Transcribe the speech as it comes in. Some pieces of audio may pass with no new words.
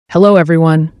Hello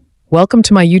everyone. Welcome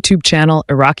to my YouTube channel,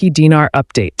 Iraqi Dinar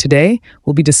Update. Today,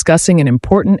 we'll be discussing an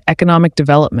important economic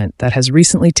development that has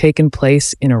recently taken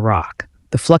place in Iraq,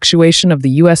 the fluctuation of the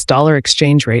US dollar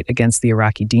exchange rate against the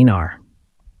Iraqi dinar.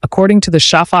 According to the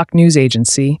Shafaq news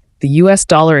agency, the US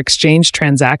dollar exchange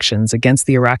transactions against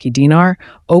the Iraqi dinar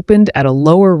opened at a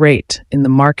lower rate in the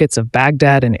markets of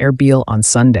Baghdad and Erbil on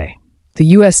Sunday.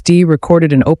 The USD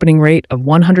recorded an opening rate of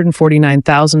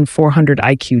 149,400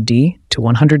 IQD to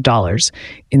 $100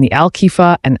 in the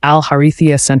Al-Khifa and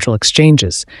Al-Harithia central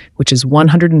exchanges, which is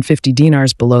 150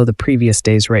 dinars below the previous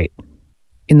day's rate.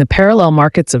 In the parallel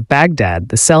markets of Baghdad,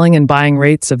 the selling and buying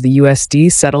rates of the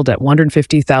USD settled at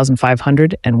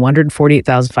 150,500 and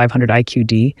 148,500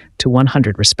 IQD to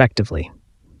 100 respectively.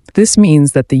 This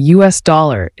means that the US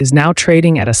dollar is now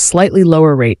trading at a slightly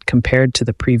lower rate compared to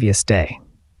the previous day.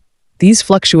 These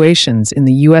fluctuations in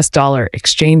the US dollar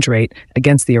exchange rate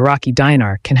against the Iraqi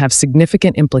dinar can have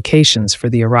significant implications for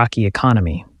the Iraqi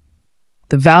economy.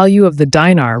 The value of the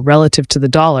dinar relative to the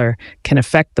dollar can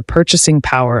affect the purchasing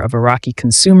power of Iraqi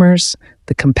consumers,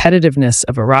 the competitiveness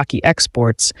of Iraqi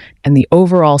exports, and the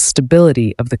overall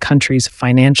stability of the country's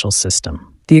financial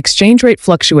system. The exchange rate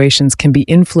fluctuations can be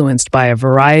influenced by a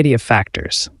variety of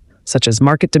factors, such as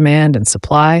market demand and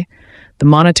supply, the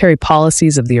monetary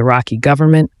policies of the Iraqi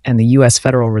government and the U.S.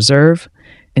 Federal Reserve,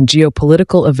 and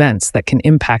geopolitical events that can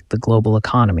impact the global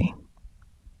economy.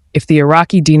 If the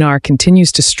Iraqi dinar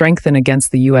continues to strengthen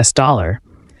against the U.S. dollar,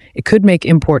 it could make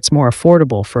imports more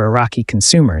affordable for Iraqi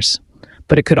consumers,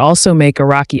 but it could also make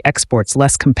Iraqi exports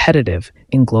less competitive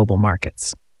in global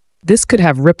markets. This could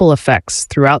have ripple effects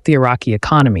throughout the Iraqi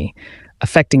economy,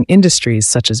 affecting industries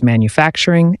such as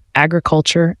manufacturing,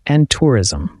 agriculture, and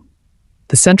tourism.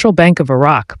 The Central Bank of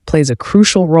Iraq plays a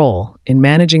crucial role in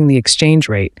managing the exchange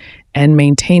rate and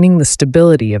maintaining the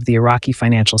stability of the Iraqi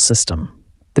financial system.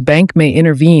 The bank may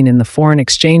intervene in the foreign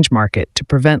exchange market to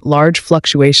prevent large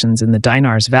fluctuations in the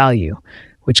dinar's value,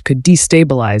 which could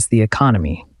destabilize the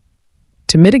economy.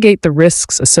 To mitigate the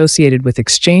risks associated with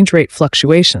exchange rate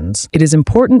fluctuations, it is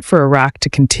important for Iraq to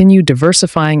continue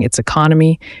diversifying its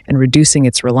economy and reducing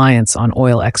its reliance on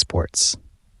oil exports.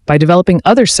 By developing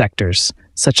other sectors,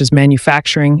 such as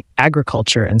manufacturing,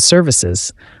 agriculture, and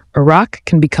services, Iraq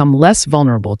can become less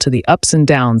vulnerable to the ups and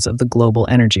downs of the global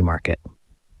energy market.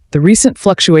 The recent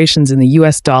fluctuations in the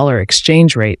US dollar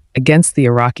exchange rate against the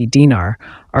Iraqi dinar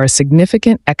are a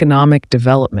significant economic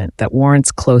development that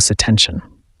warrants close attention.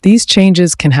 These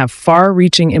changes can have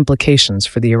far-reaching implications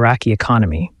for the Iraqi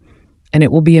economy, and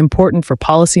it will be important for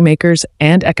policymakers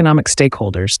and economic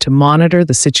stakeholders to monitor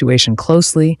the situation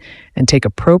closely and take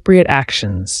appropriate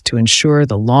actions to ensure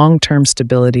the long-term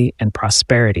stability and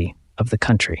prosperity of the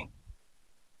country.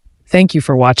 Thank you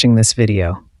for watching this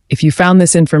video. If you found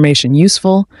this information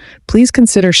useful, please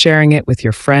consider sharing it with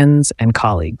your friends and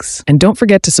colleagues. And don't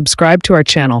forget to subscribe to our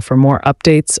channel for more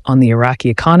updates on the Iraqi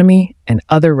economy and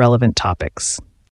other relevant topics.